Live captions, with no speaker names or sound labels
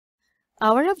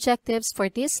Our objectives for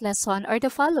this lesson are the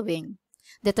following.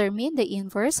 Determine the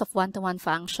inverse of one-to-one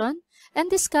function and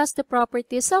discuss the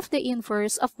properties of the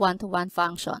inverse of one-to-one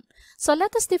function. So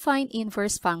let us define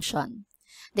inverse function.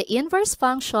 The inverse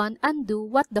function undo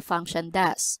what the function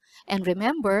does. And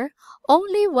remember,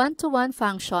 only one-to-one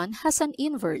function has an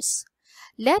inverse.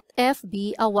 Let f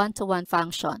be a one-to-one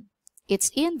function.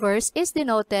 Its inverse is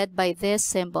denoted by this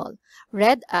symbol,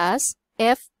 read as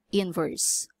f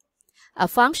inverse. A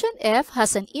function f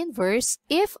has an inverse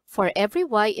if for every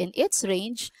y in its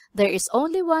range, there is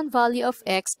only one value of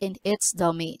x in its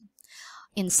domain.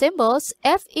 In symbols,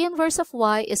 f inverse of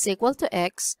y is equal to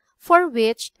x, for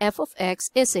which f of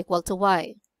x is equal to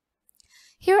y.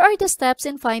 Here are the steps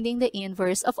in finding the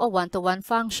inverse of a one-to-one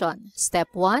function. Step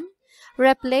 1.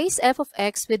 Replace f of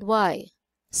x with y.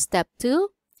 Step 2.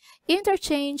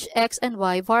 Interchange x and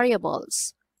y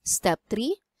variables. Step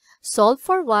 3. Solve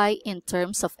for y in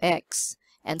terms of x.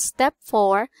 And step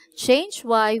 4, change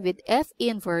y with f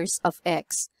inverse of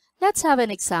x. Let's have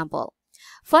an example.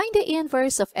 Find the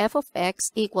inverse of f of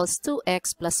x equals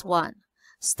 2x plus 1.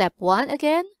 Step 1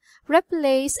 again,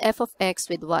 replace f of x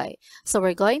with y. So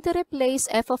we're going to replace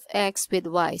f of x with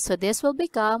y. So this will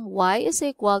become y is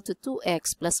equal to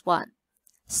 2x plus 1.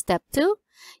 Step 2,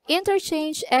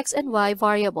 interchange x and y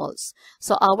variables.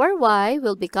 So our y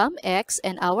will become x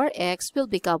and our x will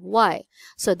become y.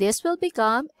 So this will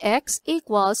become x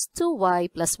equals 2y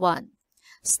plus 1.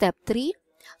 Step 3,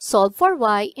 solve for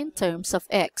y in terms of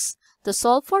x. To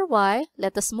solve for y,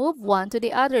 let us move 1 to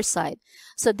the other side.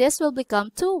 So this will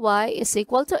become 2y is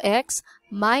equal to x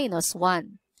minus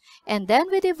 1. And then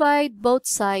we divide both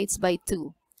sides by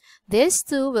 2. This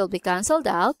 2 will be cancelled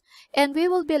out, and we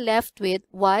will be left with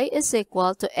y is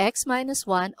equal to x minus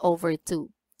 1 over 2.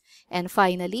 And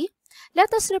finally,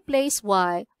 let us replace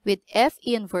y with f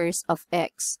inverse of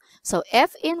x. So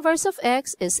f inverse of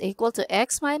x is equal to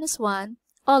x minus 1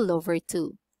 all over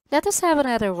 2. Let us have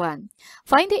another one.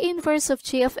 Find the inverse of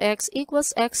g of x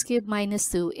equals x cubed minus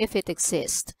 2 if it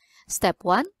exists. Step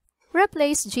 1.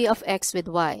 Replace g of x with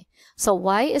y. So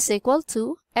y is equal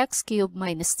to x cubed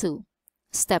minus 2.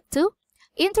 Step 2.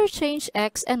 Interchange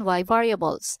x and y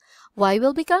variables. Y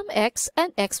will become x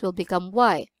and x will become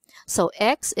y. So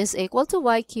x is equal to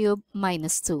y cubed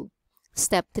minus 2.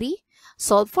 Step 3.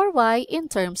 Solve for y in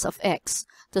terms of x.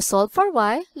 To solve for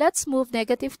y, let's move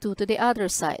negative 2 to the other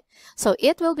side. So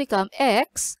it will become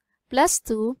x plus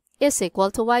 2 is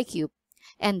equal to y cubed.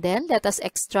 And then let us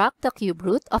extract the cube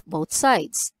root of both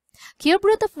sides. Cube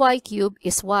root of y cubed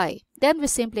is y. Then we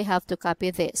simply have to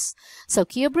copy this. So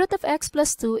cube root of x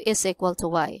plus 2 is equal to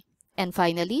y. And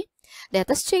finally, let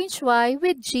us change y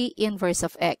with g inverse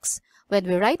of x. When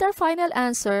we write our final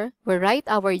answer, we write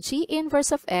our g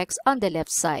inverse of x on the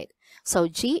left side. So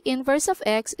g inverse of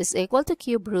x is equal to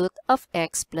cube root of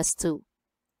x plus 2.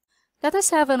 Let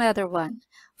us have another one.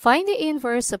 Find the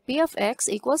inverse of p of x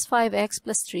equals 5x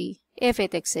plus 3 if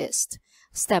it exists.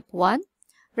 Step 1.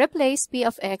 Replace p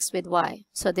of x with y.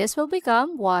 So this will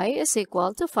become y is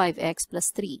equal to 5x plus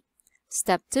 3.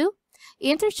 Step 2.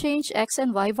 Interchange x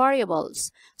and y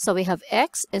variables. So we have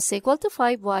x is equal to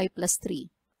 5y plus 3.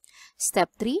 Step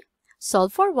 3.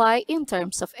 Solve for y in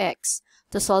terms of x.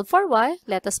 To solve for y,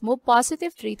 let us move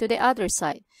positive 3 to the other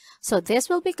side. So this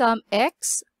will become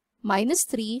x minus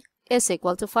 3 is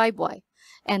equal to 5y.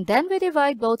 And then we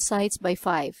divide both sides by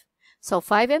 5. So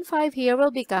 5 and 5 here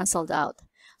will be cancelled out.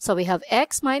 So we have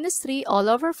x minus 3 all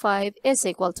over 5 is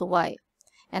equal to y.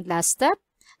 And last step,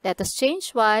 let us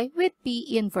change y with p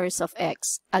inverse of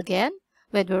x. Again,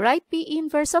 when we write p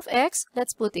inverse of x,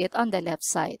 let's put it on the left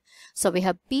side. So we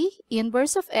have p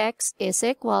inverse of x is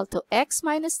equal to x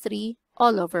minus 3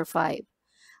 all over 5.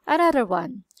 Another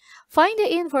one. Find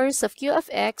the inverse of q of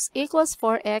x equals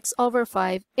 4x over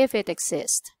 5 if it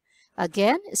exists.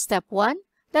 Again, step 1,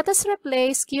 let us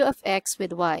replace q of x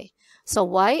with y. So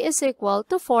y is equal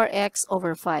to 4x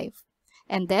over 5.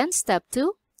 And then step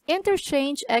 2,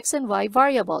 interchange x and y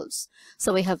variables.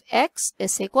 So we have x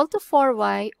is equal to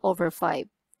 4y over 5.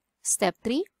 Step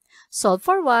 3, solve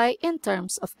for y in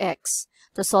terms of x.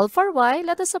 To solve for y,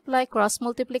 let us apply cross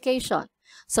multiplication.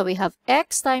 So we have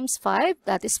x times 5,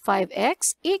 that is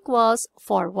 5x, equals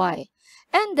 4y.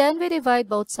 And then we divide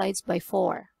both sides by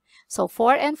 4. So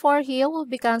 4 and 4 here will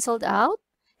be cancelled out.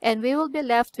 And we will be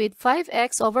left with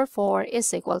 5x over 4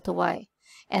 is equal to y.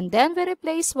 And then we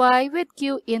replace y with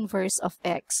q inverse of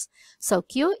x. So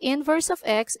q inverse of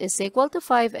x is equal to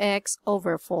 5x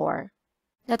over 4.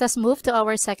 Let us move to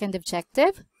our second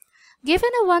objective.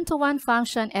 Given a one-to-one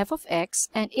function f of x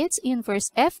and its inverse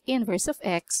f inverse of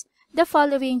x, the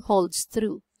following holds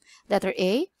true. Letter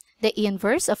A, the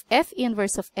inverse of f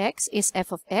inverse of x is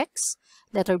f of x.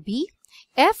 Letter B,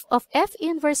 f of f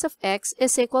inverse of x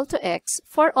is equal to x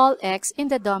for all x in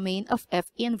the domain of f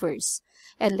inverse.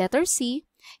 And letter C,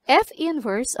 f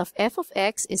inverse of f of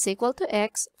x is equal to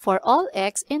x for all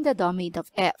x in the domain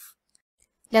of f.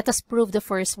 Let us prove the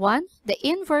first one. The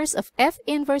inverse of f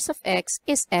inverse of x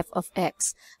is f of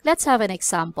x. Let's have an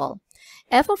example.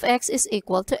 F of x is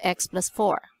equal to x plus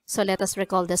 4. So let us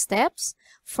recall the steps.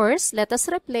 First, let us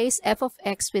replace f of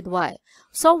x with y.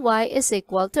 So y is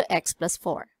equal to x plus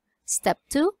 4. Step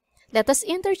 2, let us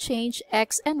interchange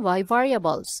x and y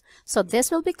variables. So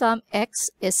this will become x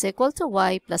is equal to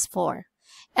y plus 4.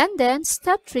 And then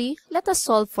step 3, let us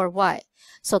solve for y.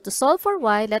 So to solve for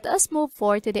y, let us move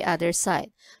 4 to the other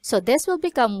side. So this will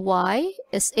become y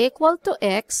is equal to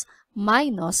x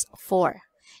minus 4.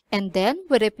 And then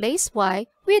we replace y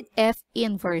with f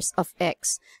inverse of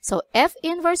x. So f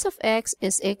inverse of x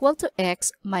is equal to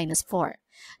x minus 4.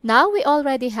 Now we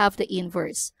already have the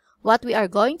inverse. What we are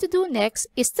going to do next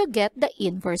is to get the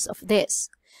inverse of this.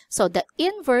 So the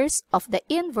inverse of the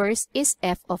inverse is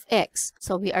f of x.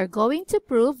 So we are going to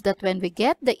prove that when we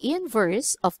get the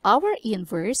inverse of our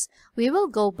inverse, we will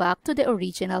go back to the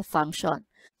original function.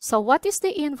 So what is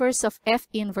the inverse of f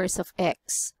inverse of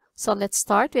x? So let's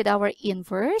start with our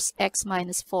inverse, x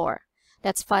minus 4.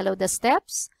 Let's follow the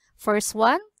steps. First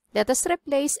one, let us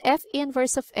replace f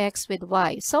inverse of x with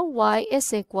y. So y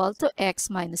is equal to x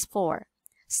minus 4.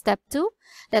 Step 2,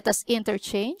 let us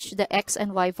interchange the x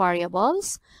and y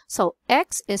variables. So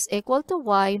x is equal to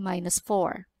y minus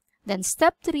 4. Then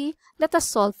step 3, let us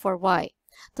solve for y.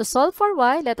 To solve for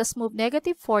y, let us move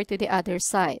negative 4 to the other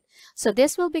side. So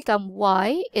this will become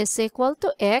y is equal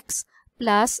to x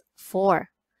plus 4.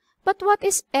 But what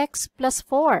is x plus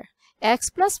 4? X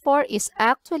plus 4 is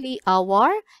actually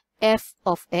our f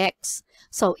of x.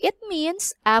 So it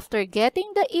means after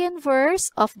getting the inverse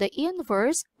of the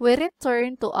inverse, we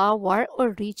return to our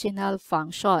original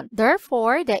function.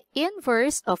 Therefore, the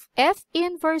inverse of f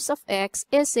inverse of x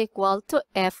is equal to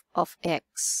f of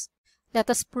x. Let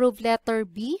us prove letter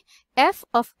B. F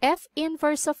of f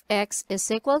inverse of x is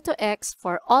equal to x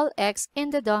for all x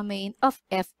in the domain of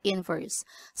f inverse.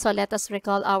 So let us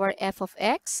recall our f of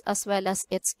x as well as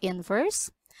its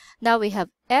inverse. Now we have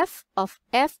f of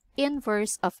f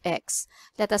inverse of x.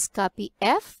 Let us copy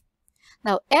f.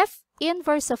 Now f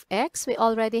inverse of x, we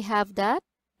already have that.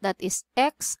 That is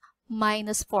x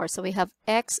minus 4. So we have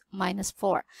x minus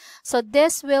 4. So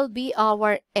this will be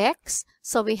our x.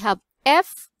 So we have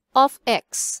f of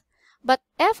x. But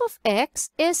f of x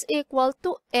is equal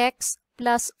to x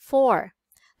plus 4.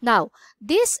 Now,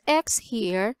 this x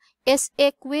here is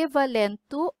equivalent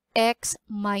to x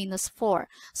minus 4.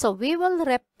 So we will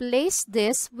replace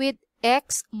this with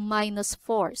x minus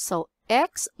 4. So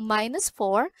x minus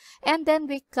 4 and then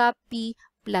we copy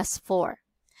plus 4.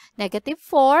 Negative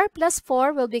 4 plus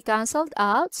 4 will be cancelled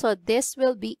out. So this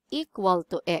will be equal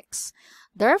to x.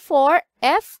 Therefore,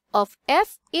 f of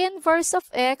f inverse of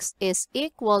x is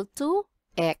equal to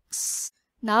x.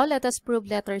 Now let us prove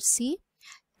letter C.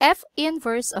 F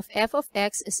inverse of f of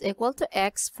x is equal to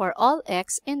x for all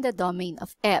x in the domain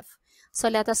of f. So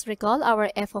let us recall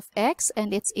our f of x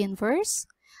and its inverse.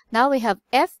 Now we have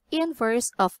f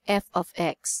inverse of f of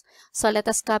x. So let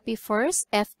us copy first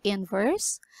f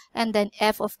inverse and then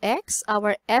f of x.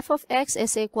 Our f of x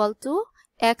is equal to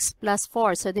x plus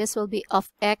 4. So this will be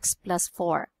of x plus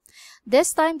 4.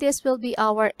 This time this will be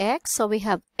our x. So we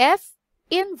have f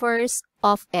inverse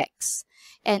of x.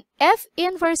 And f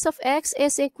inverse of x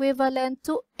is equivalent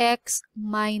to x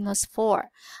minus 4.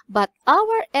 But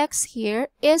our x here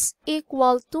is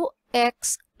equal to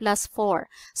x plus 4.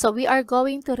 So we are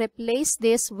going to replace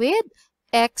this with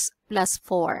x plus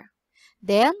 4.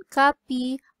 Then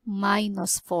copy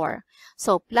minus 4.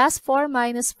 So plus 4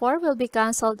 minus 4 will be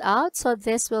cancelled out. So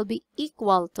this will be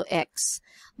equal to x.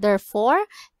 Therefore,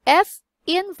 f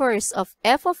inverse of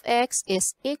f of x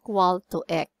is equal to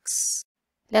x.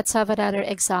 Let's have another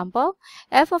example.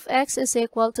 F of x is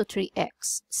equal to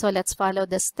 3x. So let's follow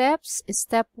the steps.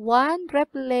 Step 1,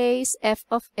 replace f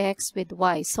of x with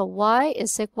y. So y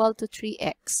is equal to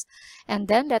 3x. And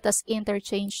then let us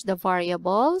interchange the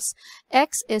variables.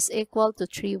 X is equal to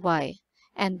 3y.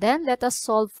 And then let us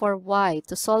solve for y.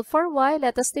 To solve for y,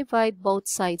 let us divide both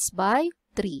sides by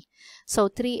 3. So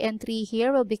 3 and 3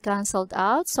 here will be cancelled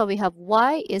out. So we have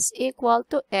y is equal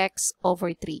to x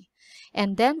over 3.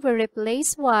 And then we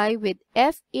replace y with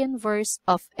f inverse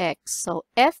of x. So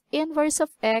f inverse of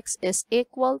x is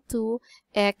equal to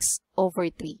x over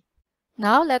 3.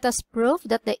 Now let us prove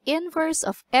that the inverse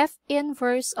of f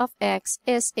inverse of x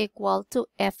is equal to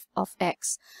f of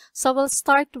x. So we'll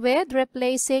start with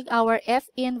replacing our f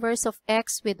inverse of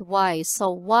x with y.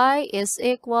 So y is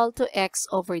equal to x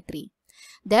over 3.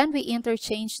 Then we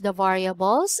interchange the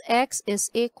variables. X is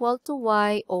equal to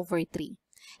y over 3.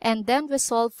 And then we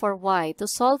solve for y. To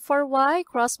solve for y,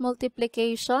 cross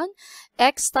multiplication,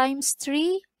 x times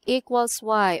 3 equals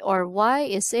y, or y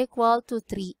is equal to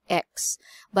 3x.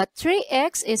 But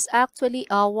 3x is actually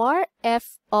our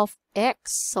f of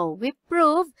x. So we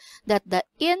prove that the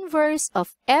inverse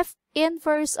of f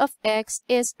inverse of x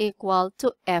is equal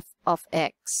to f of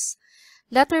x.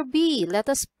 Letter B, let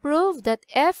us prove that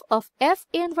f of f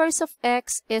inverse of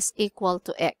x is equal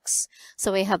to x.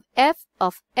 So we have f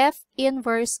of f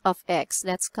inverse of x.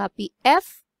 Let's copy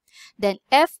f. Then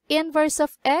f inverse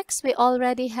of x, we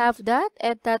already have that,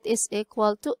 and that is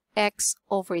equal to x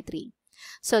over 3.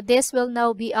 So this will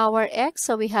now be our x.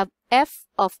 So we have f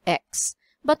of x.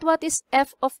 But what is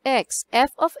f of x?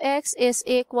 F of x is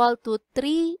equal to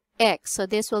 3x. So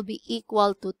this will be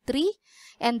equal to 3.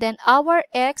 And then our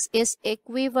x is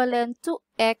equivalent to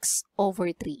x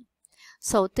over 3.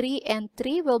 So 3 and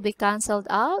 3 will be cancelled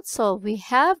out. So we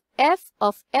have f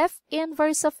of f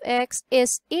inverse of x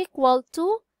is equal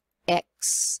to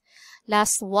x.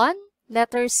 Last one,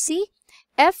 letter C.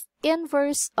 F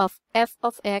inverse of f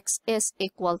of x is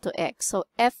equal to x. So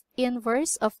f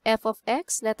inverse of f of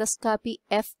x, let us copy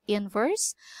f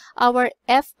inverse. Our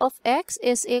f of x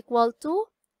is equal to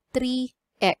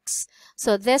 3x.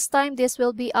 So this time this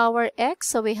will be our x.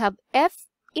 So we have f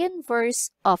inverse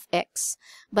of x.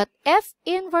 But f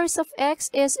inverse of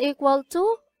x is equal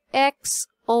to x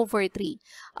over 3.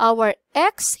 Our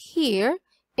x here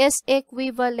is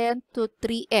equivalent to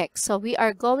 3x. So we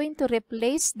are going to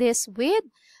replace this with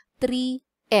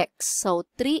 3x. So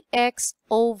 3x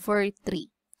over 3.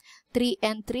 3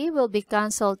 and 3 will be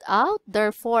cancelled out.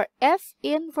 Therefore, f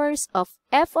inverse of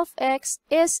f of x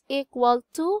is equal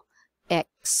to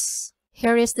x.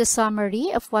 Here is the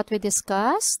summary of what we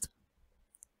discussed.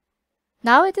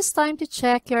 Now it is time to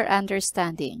check your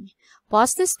understanding.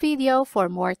 Pause this video for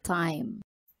more time.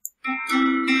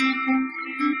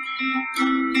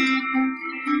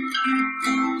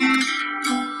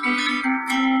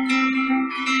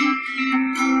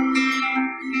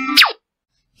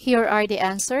 Here are the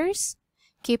answers.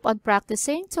 Keep on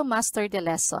practicing to master the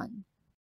lesson.